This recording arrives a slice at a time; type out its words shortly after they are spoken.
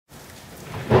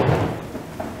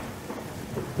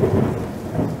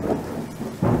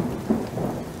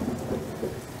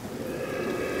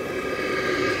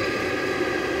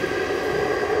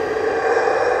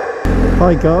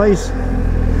Hi guys,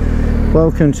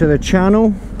 welcome to the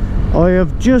channel. I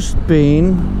have just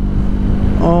been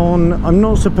on, I'm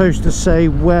not supposed to say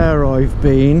where I've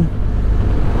been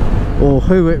or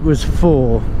who it was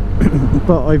for,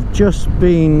 but I've just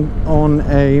been on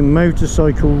a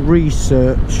motorcycle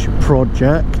research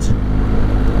project.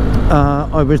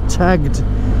 I was tagged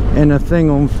in a thing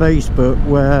on Facebook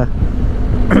where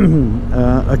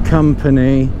a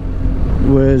company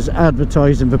was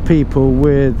advertising for people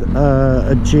with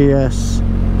a GS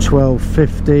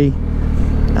 1250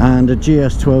 and a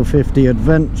GS 1250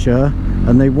 Adventure,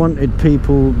 and they wanted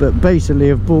people that basically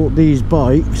have bought these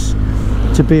bikes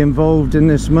to be involved in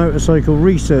this motorcycle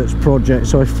research project.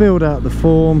 So I filled out the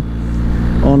form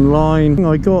online.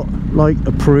 I got like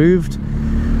approved.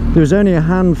 There was only a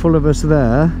handful of us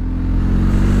there,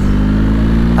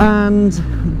 and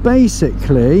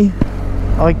basically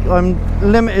I'm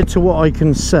limited to what I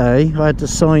can say. I had to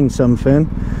sign something.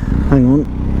 Hang on.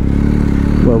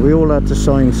 Well, we all had to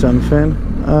sign something.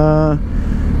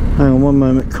 Hang on one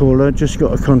moment, caller. Just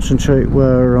got to concentrate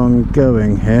where I'm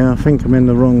going here. I think I'm in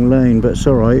the wrong lane, but it's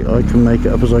alright. I can make it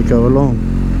up as I go along.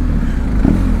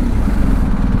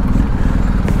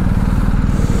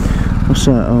 What's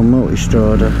that? Oh,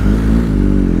 Multistrada.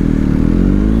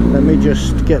 Let me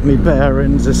just get me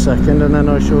bearings a second and then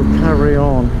I shall carry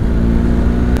on.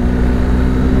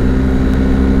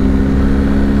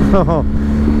 Oh,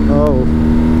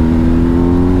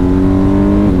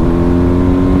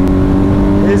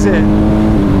 is it?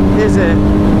 Is it?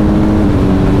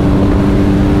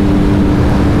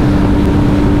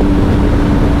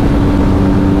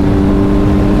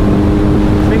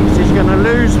 Thinks he's going to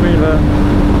lose me, look.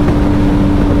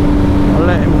 I'll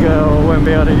let him go, I won't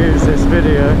be able to use this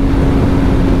video.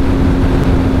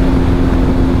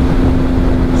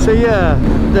 So yeah,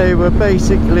 they were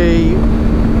basically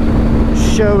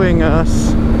showing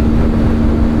us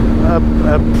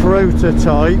a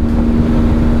prototype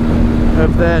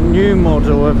of their new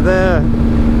model of their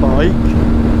bike,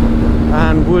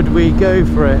 and would we go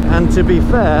for it. And to be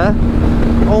fair,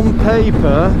 on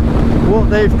paper what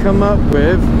they've come up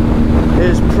with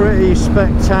is pretty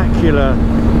spectacular.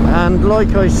 And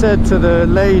like I said to the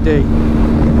lady,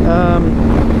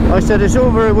 I said it's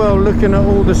all very well looking at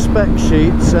all the spec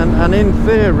sheets, and in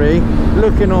theory,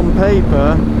 looking on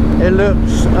paper, it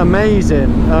looks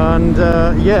amazing. And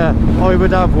yeah, I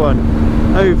would have one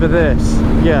over this.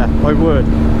 Yeah, I would.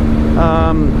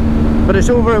 But it's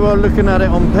all very well looking at it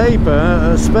on paper,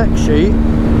 a spec sheet.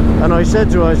 And I said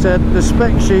to her, I said, the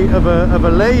spec sheet of a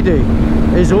lady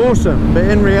is awesome, but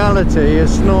in reality,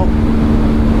 it's not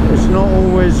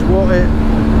always what it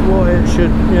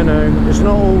should, you know, it's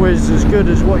not always as good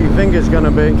as what you think it's going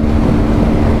to be.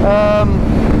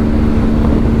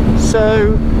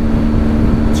 So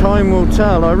time will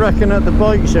tell. I reckon at the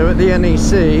bike show at the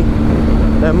NEC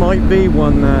there might be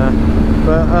one there,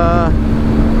 but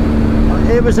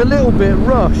it was a little bit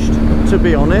rushed, to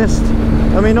be honest.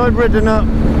 I mean, I'd ridden up,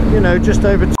 you know, just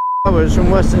over 2 hours from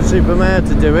Weston-super-Mare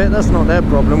to do it. That's not their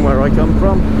problem where I come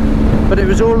from, but it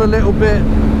was all a little bit,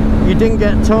 you didn't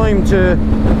get time to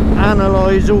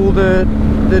analyse all the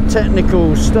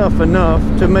technical stuff enough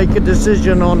to make a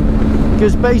decision on,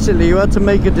 because basically you had to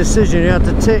make a decision, you had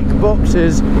to tick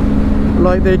boxes,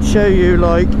 like they'd show you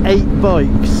like 8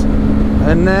 bikes,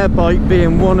 and their bike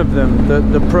being one of them,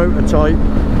 the prototype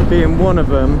being one of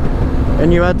them,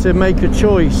 and you had to make a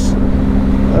choice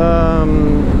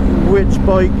which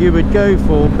bike you would go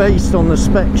for based on the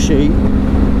spec sheet.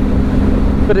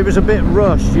 But it was a bit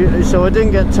rushed, so I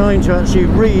didn't get time to actually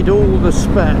read all the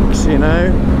specs, you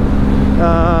know.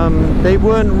 They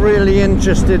weren't really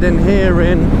interested in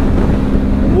hearing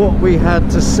what we had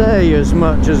to say as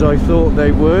much as I thought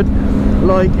they would.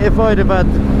 Like, if I'd have had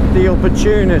the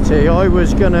opportunity, I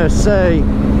was gonna say,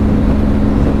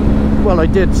 well, I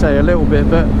did say a little bit,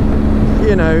 but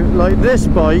you know, like this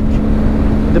bike,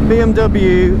 the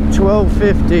BMW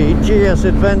 1250 GS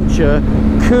Adventure,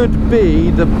 could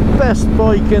be the best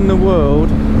bike in the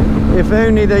world if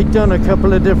only they'd done a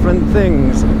couple of different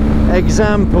things.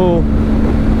 Example,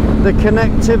 the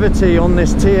connectivity on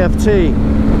this TFT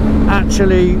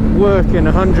actually working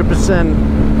 100%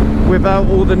 without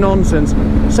all the nonsense.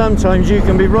 Sometimes you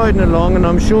can be riding along, and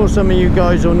I'm sure some of you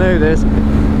guys will know this,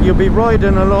 you'll be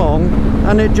riding along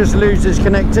and it just loses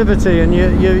connectivity, and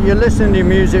you're listening to your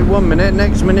music 1 minute,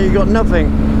 next minute you got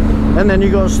nothing, and then you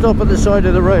got to stop at the side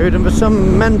of the road, and for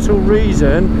some mental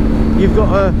reason you've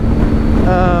got to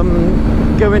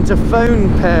go into phone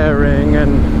pairing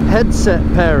and headset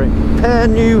pairing, pair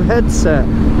new headset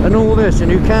and all this,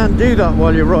 and you can't do that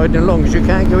while you're riding along because you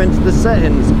can't go into the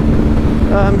settings.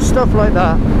 Stuff like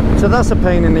that. So that's a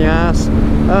pain in the ass.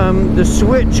 the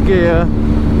switchgear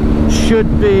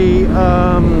should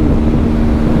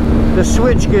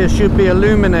be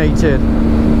illuminated.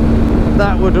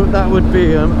 That would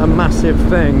be a massive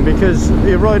thing, because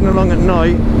you're riding along at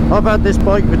night. I've had this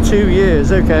bike for 2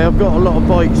 years. Okay, I've got a lot of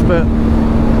bikes, but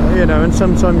you know, and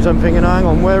sometimes I'm thinking, hang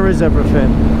on, where is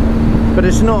everything? But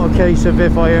it's not a case of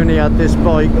if I only had this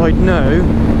bike, I'd know.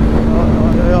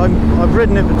 I've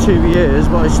ridden it for 2 years,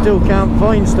 but I still can't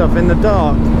find stuff in the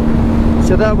dark.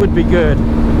 So that would be good.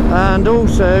 And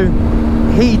also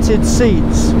heated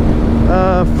seats,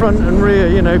 front and rear,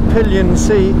 you know, pillion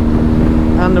seat,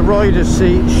 and the rider's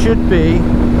seat should be,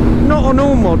 not on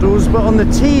all models, but on the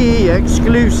TE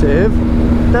exclusive,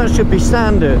 that should be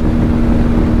standard.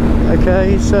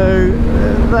 Okay, so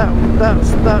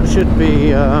that should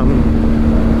be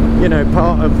you know,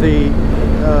 part of the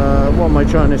what am I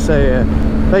trying to say here?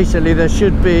 Basically, there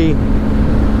should be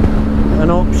an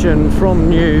option from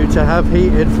new to have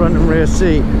heated front and rear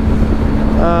seat.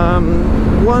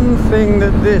 One thing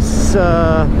that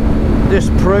this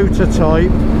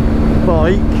prototype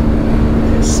bike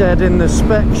said in the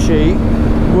spec sheet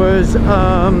was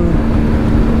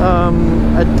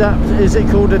is it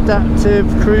called adaptive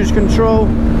cruise control,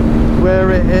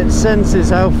 where it senses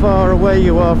how far away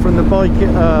you are from the bike,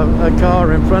 a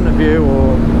car in front of you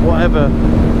or whatever,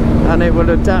 and it will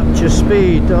adapt your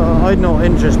speed. I'm not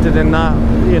interested in that,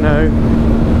 you know,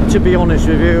 to be honest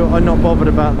with you. I'm not bothered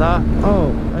about that.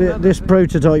 Oh, this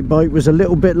prototype bike was a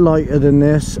little bit lighter than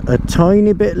this, a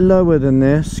tiny bit lower than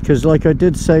this, because like I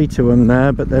did say to them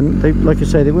there, but then they, like I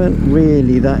say, they weren't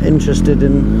really that interested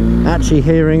in actually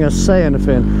hearing us say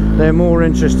anything. They're more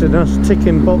interested in us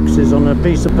ticking boxes on a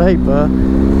piece of paper.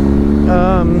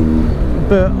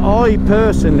 But I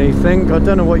personally think, I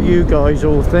don't know what you guys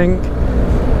all think,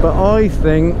 but I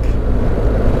think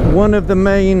one of the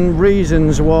main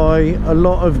reasons why a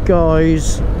lot of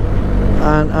guys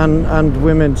and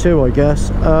women too, I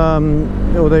guess,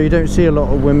 although you don't see a lot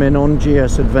of women on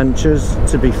GS Adventures,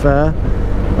 to be fair,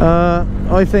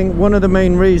 I think one of the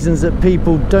main reasons that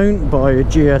people don't buy a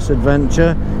GS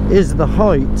Adventure is the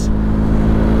height,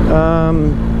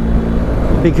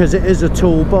 because it is a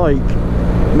tall bike.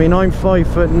 I mean, I'm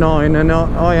 5'9" and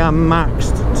I am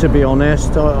maxed, to be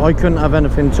honest. I couldn't have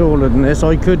anything taller than this.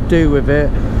 I could do with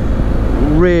it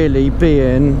really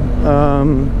being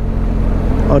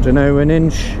I don't know, an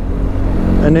inch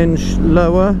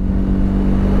lower.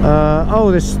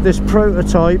 Oh, this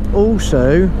prototype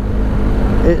also,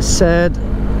 it said,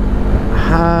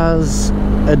 has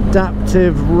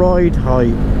adaptive ride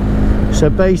height. So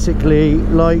basically,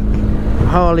 like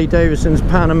Harley Davidson's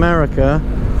Pan America,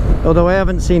 although I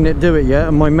haven't seen it do it yet,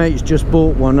 and my mate's just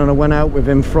bought one and I went out with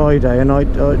him Friday, and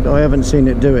I haven't seen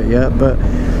it do it yet, but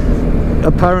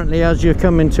apparently as you're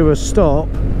coming to a stop,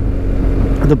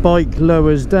 the bike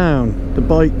lowers down. The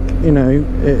bike, you know,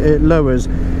 it lowers.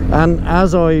 And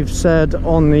as I've said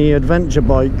on the adventure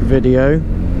bike video,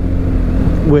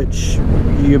 which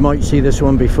you might see this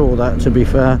one before that, to be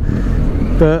fair,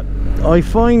 but I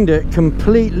find it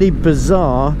completely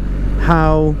bizarre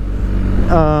how,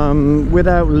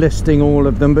 without listing all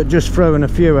of them, but just throwing a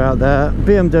few out there,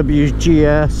 BMW's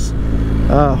GS,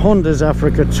 Honda's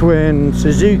Africa Twin,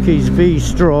 Suzuki's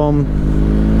V-Strom,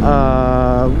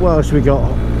 what else we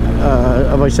got?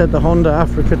 Have I said the Honda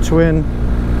Africa Twin?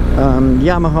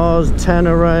 Yamaha's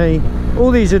Tenere,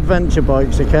 all these adventure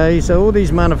bikes, okay? So all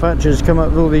these manufacturers come up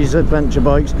with all these adventure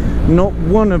bikes. Not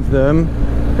one of them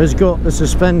has got the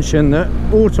suspension that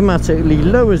automatically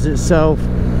lowers itself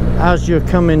as you're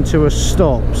coming to a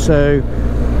stop. So,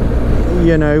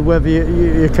 you know, whether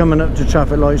you're coming up to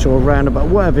traffic lights or a roundabout,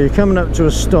 whatever, you're coming up to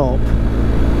a stop,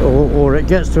 or it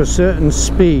gets to a certain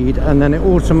speed and then it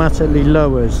automatically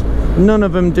lowers. None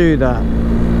of them do that.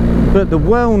 But the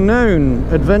well-known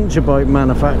adventure bike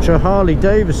manufacturer, Harley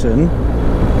Davidson,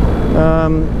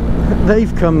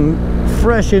 they've come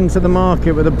fresh into the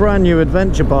market with a brand new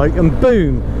adventure bike, and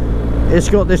boom, it's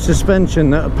got this suspension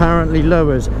that apparently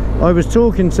lowers. I was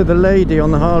talking to the lady on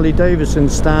the Harley Davidson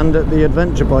stand at the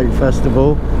Adventure Bike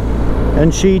Festival,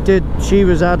 and she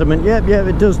was adamant, yep,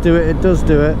 it does do it, it does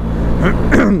do it.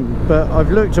 But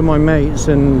I've looked at my mates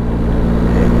and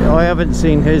I haven't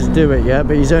seen his do it yet,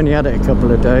 but he's only had it a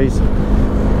couple of days,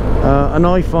 and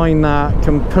I find that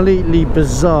completely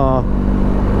bizarre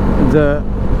that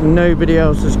nobody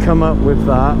else has come up with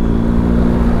that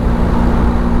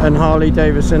and Harley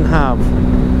Davidson have.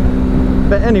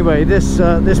 But anyway, this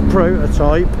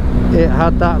prototype, it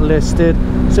had that listed,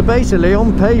 so basically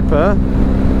on paper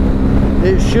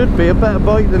it should be a better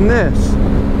bike than this.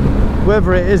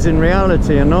 Whether it is in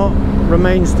reality or not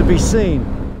remains to be seen.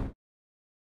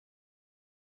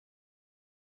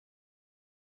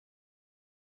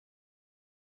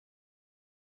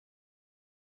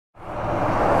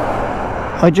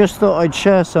 I just thought I'd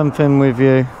share something with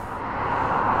you.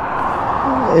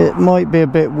 It might be a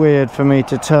bit weird for me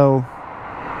to tell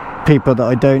people that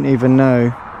I don't even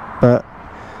know, but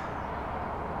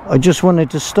I just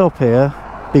wanted to stop here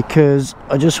because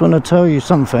I just want to tell you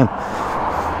something,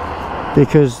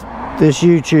 because this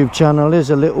YouTube channel is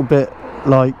a little bit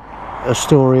like a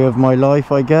story of my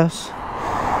life, I guess.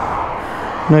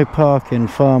 No parking,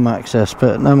 farm access,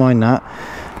 but no mind that.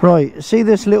 Right, see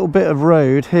this little bit of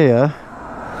road here?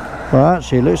 Well,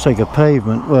 actually it looks like a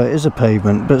pavement. Well, it is a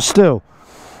pavement, but still.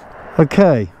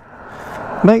 Okay,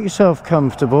 make yourself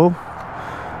comfortable.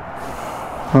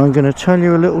 I'm going to tell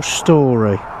you a little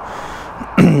story.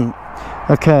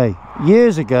 Okay,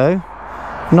 years ago,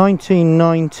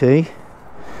 1990,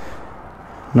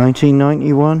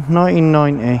 1991,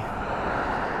 1990.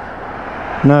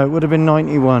 No, it would have been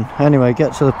 91. Anyway,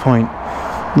 get to the point.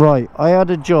 Right, I had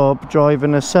a job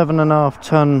driving a 7.5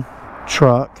 ton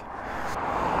truck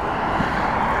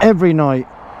every night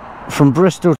from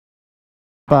Bristol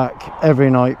back every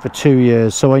night for 2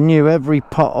 years, so I knew every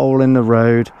pothole in the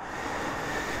road.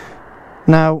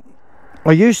 Now,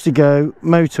 I used to go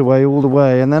motorway all the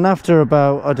way, and then after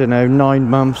about, I don't know, 9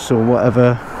 months or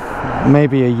whatever,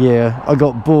 maybe a year, I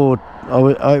got bored.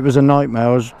 It was a nightmare.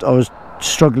 I was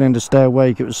struggling to stay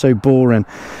awake. It was so boring.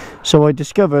 So I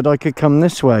discovered I could come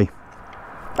this way,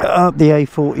 up the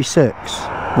A46,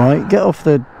 right? Get off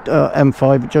the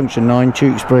M5 at Junction 9,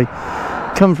 Tewkesbury.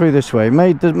 Come through this way.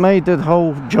 Made the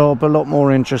whole job a lot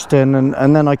more interesting,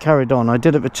 and then I carried on. I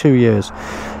did it for 2 years.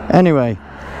 Anyway,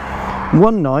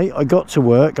 one night I got to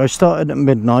work. I started at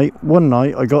midnight. One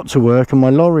night I got to work and my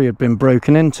lorry had been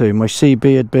broken into. My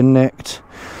CB had been nicked.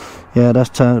 Yeah,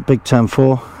 that's big turn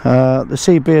 4. The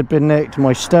CB had been nicked.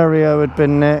 My stereo had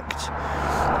been nicked.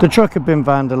 The truck had been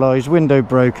vandalised, window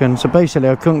broken. So basically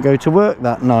I couldn't go to work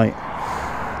that night.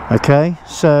 Okay,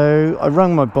 so I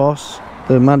rang my boss,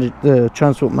 the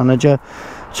transport manager,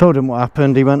 told him what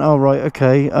happened. He went, oh right,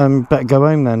 okay, better go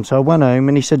home then. So I went home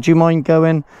and he said, do you mind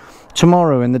going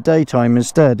tomorrow in the daytime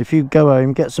instead? If you go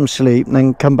home, get some sleep, and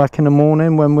then come back in the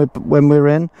morning when we're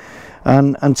in,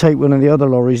 and take one of the other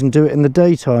lorries and do it in the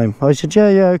daytime. I said,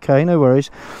 yeah, okay, no worries.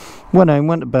 Went home,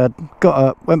 went to bed, got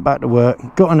up, went back to work,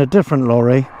 got on a different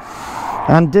lorry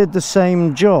and did the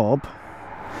same job,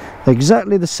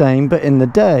 exactly the same, but in the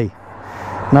day.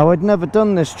 Now, I'd never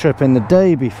done this trip in the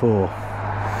day before.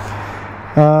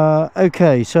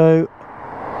 Okay, so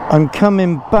I'm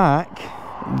coming back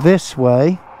this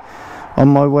way on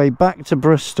my way back to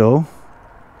Bristol.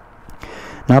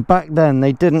 Now, back then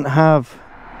they didn't have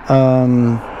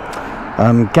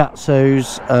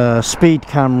Gatsos, speed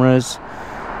cameras,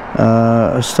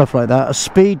 stuff like that. A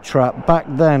speed trap back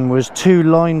then was 2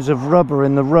 lines of rubber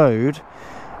in the road,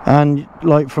 and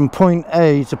like from point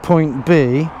A to point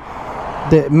B,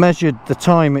 that measured the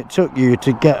time it took you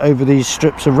to get over these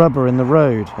strips of rubber in the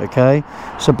road. Okay,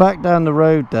 so back down the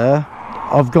road there,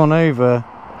 I've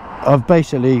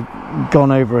basically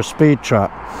gone over a speed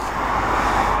trap.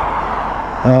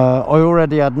 I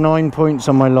already had 9 points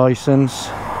on my license.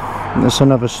 That's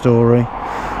another story.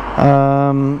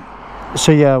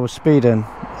 So yeah, I was speeding.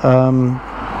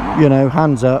 You know,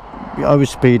 hands up, I was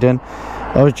speeding.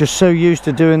 I was just so used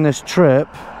to doing this trip.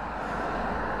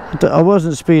 I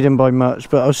wasn't speeding by much,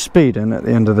 but I was speeding at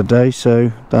the end of the day,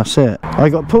 so that's it. I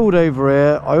got pulled over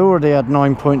here. I already had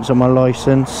 9 points on my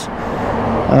license.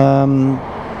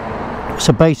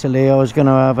 So basically I was going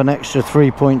to have an extra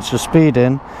 3 points for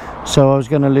speeding, so I was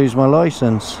going to lose my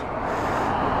license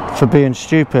for being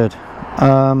stupid.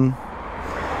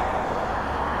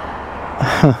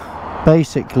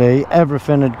 Basically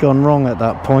everything had gone wrong at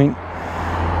that point.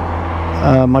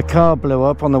 My car blew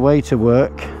up on the way to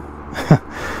work.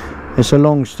 It's a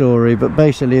long story, but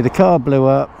basically the car blew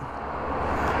up,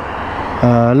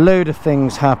 a load of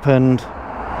things happened,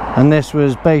 and this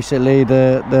was basically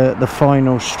the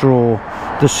final straw,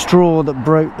 the straw that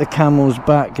broke the camel's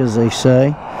back, as they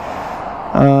say.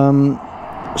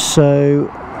 So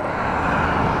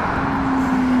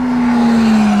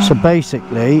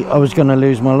basically I was going to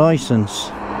lose my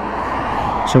license.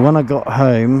 So when I got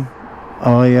home,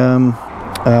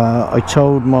 I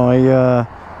told my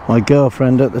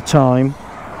girlfriend at the time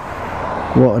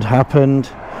what had happened.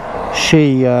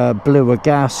 She blew a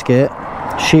gasket.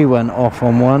 She went off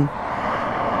on one.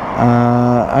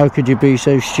 How could you be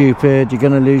so stupid? You're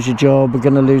going to lose your job, we're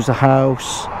going to lose the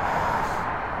house.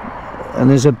 And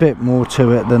there's a bit more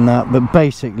to it than that, but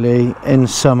basically, in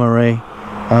summary,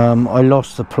 I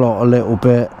lost the plot a little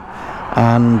bit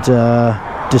and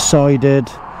decided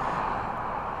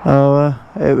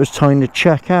it was time to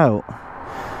check out.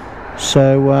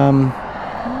 So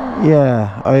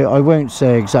yeah, I won't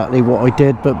say exactly what I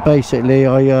did, but basically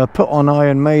I put on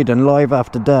Iron Maiden Live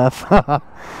After Death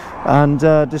and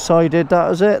decided that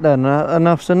was it then,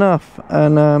 enough's enough.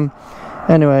 And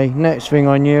anyway, next thing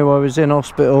I knew, I was in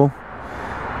hospital,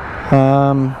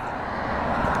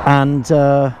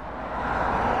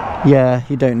 yeah,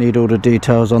 you don't need all the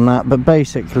details on that, but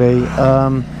basically,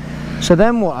 so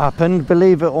then what happened,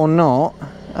 believe it or not,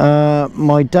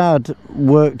 my dad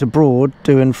worked abroad,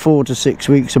 doing 4 to 6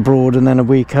 weeks abroad and then a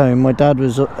week home. My dad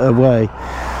was away.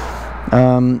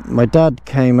 My dad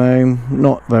came home,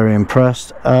 not very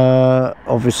impressed,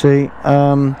 obviously.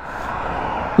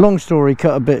 Long story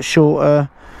cut a bit shorter,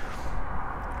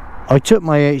 I took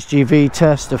my HGV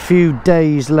test a few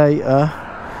days later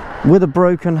with a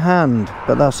broken hand,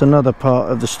 but that's another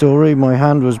part of the story. My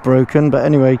hand was broken, but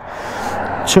anyway,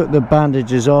 took the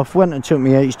bandages off, went and took my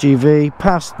HGV,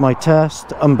 passed my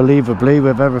test, unbelievably,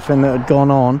 with everything that had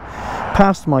gone on,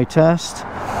 passed my test.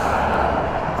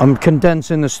 I'm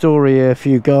condensing the story here for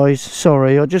you guys,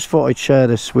 sorry, I just thought I'd share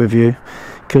this with you,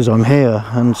 because I'm here,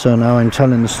 and so now I'm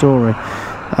telling the story.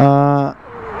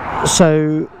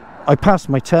 So, I passed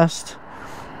my test,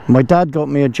 my dad got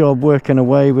me a job working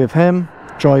away with him,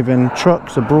 driving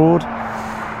trucks abroad.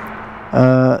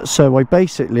 So I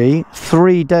basically,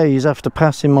 3 days after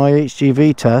passing my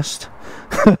HGV test,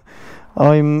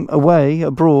 I'm away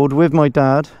abroad with my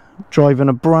dad, driving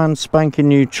a brand spanking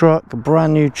new truck, a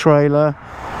brand new trailer.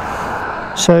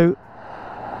 So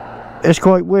it's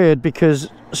quite weird, because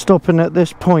stopping at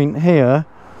this point here,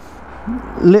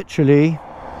 literally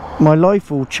my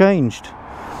life all changed.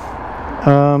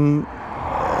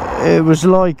 It was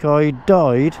like I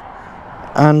died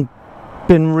and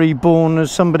been reborn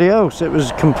as somebody else. It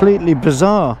was completely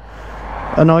bizarre.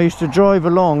 And I used to drive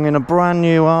along in a brand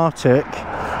new Arctic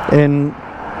in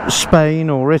Spain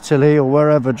or Italy or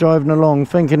wherever, driving along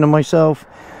thinking to myself,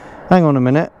 hang on a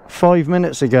minute, 5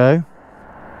 minutes ago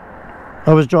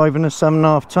I was driving a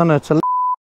 7.5 tonner to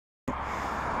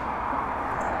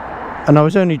and I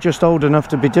was only just old enough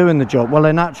to be doing the job. Well,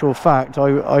 in actual fact,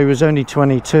 I was only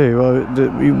 22.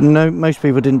 Most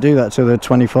people didn't do that till they're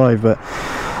 25, but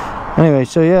anyway,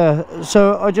 so yeah,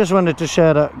 so I just wanted to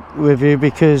share that with you,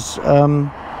 because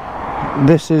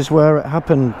this is where it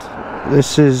happened.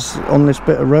 This is on this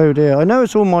bit of road here. I know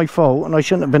it's all my fault and I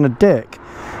shouldn't have been a dick.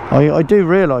 I do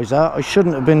realise that. I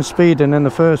shouldn't have been speeding in the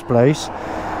first place.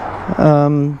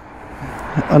 And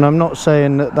I'm not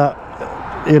saying that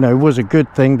you know, was a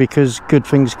good thing because good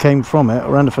things came from it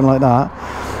or anything like that.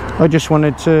 I just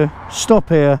wanted to stop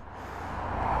here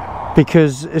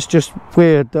because it's just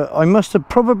weird that I must have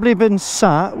probably been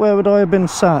sat, where would I have been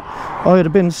sat? I would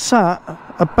have been sat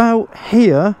about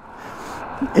here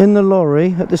in the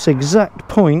lorry at this exact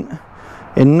point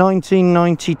in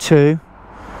 1992,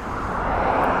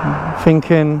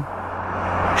 thinking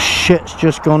shit's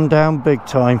just gone down big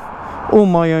time, all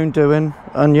my own doing,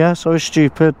 and yes, I was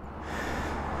stupid.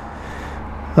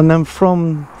 And then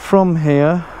from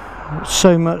here,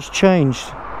 so much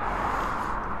changed.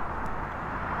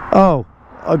 Oh,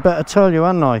 I better tell you,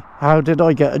 hadn't I? How did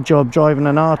I get a job driving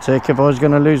an Arctic if I was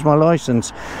going to lose my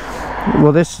license?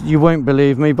 Well, this, you won't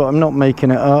believe me, but I'm not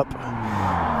making it up.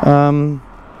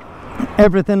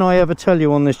 Everything I ever tell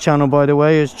you on this channel, by the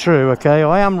way, is true, okay?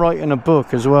 I am writing a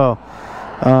book as well.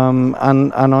 And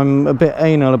I'm a bit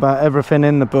anal about everything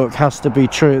in the book has to be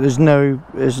true. There's no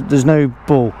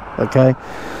bull, okay?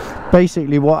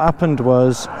 Basically what happened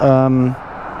was,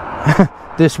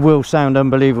 this will sound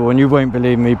unbelievable and you won't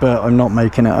believe me, but I'm not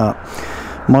making it up.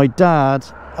 My dad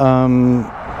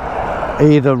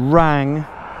either rang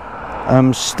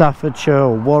Staffordshire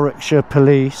or Warwickshire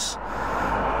police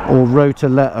or wrote a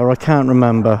letter, I can't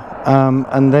remember,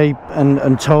 and they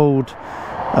told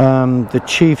the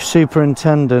chief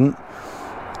superintendent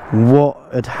what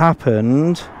had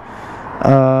happened,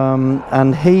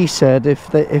 and he said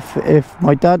if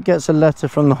my dad gets a letter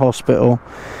from the hospital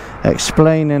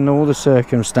explaining all the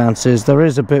circumstances, there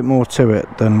is a bit more to it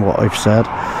than what I've said.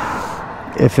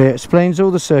 If it explains all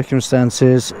the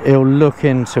circumstances, he'll look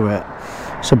into it.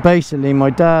 So basically my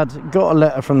dad got a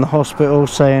letter from the hospital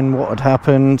saying what had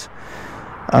happened.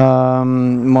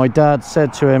 My dad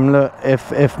said to him, look,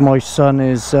 if my son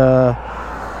is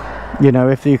you know,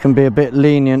 if you can be a bit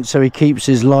lenient so he keeps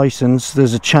his license,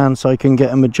 there's a chance I can get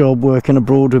him a job working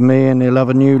abroad with me and he'll have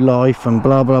a new life and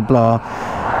blah blah blah.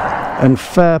 And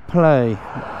fair play,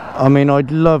 I mean,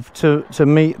 I'd love to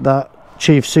meet that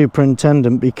chief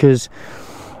superintendent, because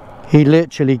he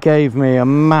literally gave me a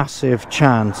massive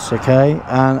chance, okay?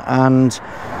 And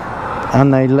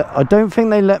I don't think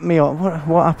they let me off.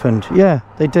 What happened? Yeah,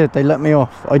 they did. They let me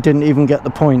off. I didn't even get the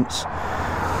points.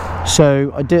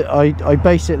 So I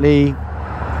basically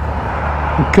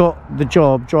got the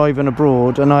job driving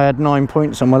abroad, and I had 9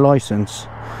 points on my license.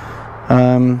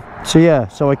 So yeah,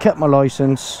 so I kept my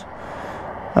license,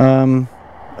 and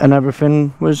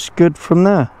everything was good from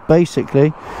there,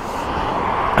 basically.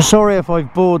 Sorry if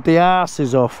I've bored the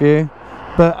asses off you,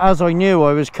 but as I knew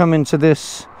I was coming to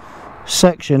this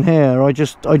section here, I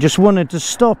just wanted to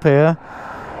stop here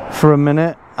for a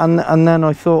minute, and then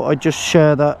I thought I'd just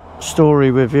share that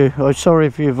story with you. I'm sorry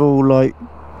if you've all like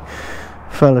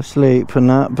fell asleep and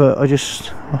that, but I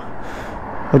just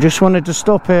wanted to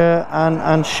stop here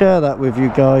and share that with you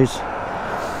guys.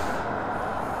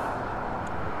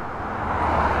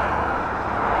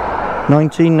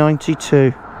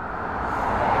 (1992).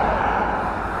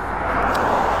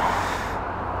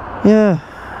 Yeah,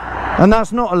 and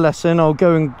that's not a lesson. I'll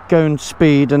go and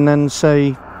speed and then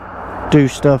say, do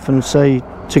stuff and say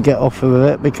to get off of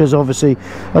it, because obviously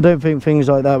I don't think things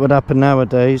like that would happen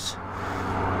nowadays.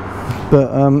 But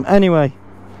anyway,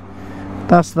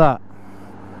 that's that.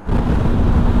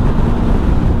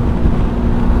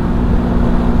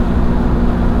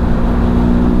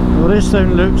 Well, this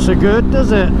don't look so good,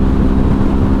 does it?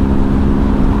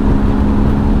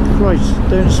 Christ,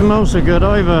 don't smell so good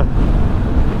either.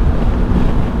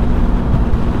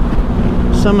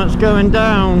 Something's going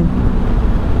down.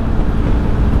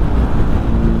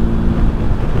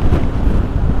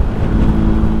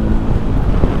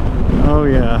 Oh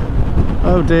yeah.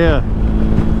 Oh dear.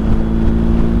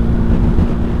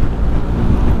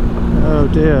 Oh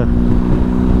dear.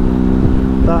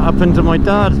 That happened to my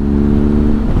dad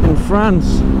in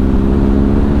France.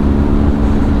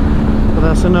 But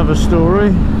that's another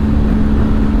story.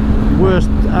 Worst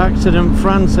accident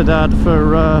France had had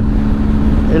for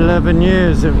 11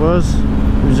 years it was.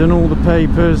 It was in all the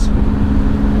papers.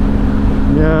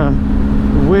 Yeah.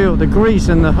 The grease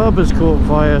in the hub has caught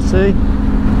fire, see?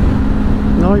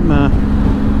 Nightmare.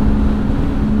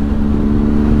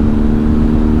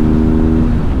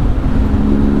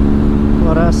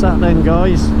 Well, that's that then,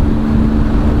 guys.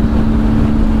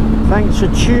 Thanks for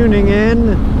tuning in,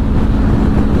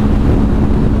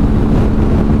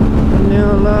 and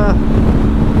you'll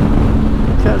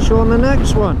catch you on the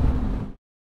next one.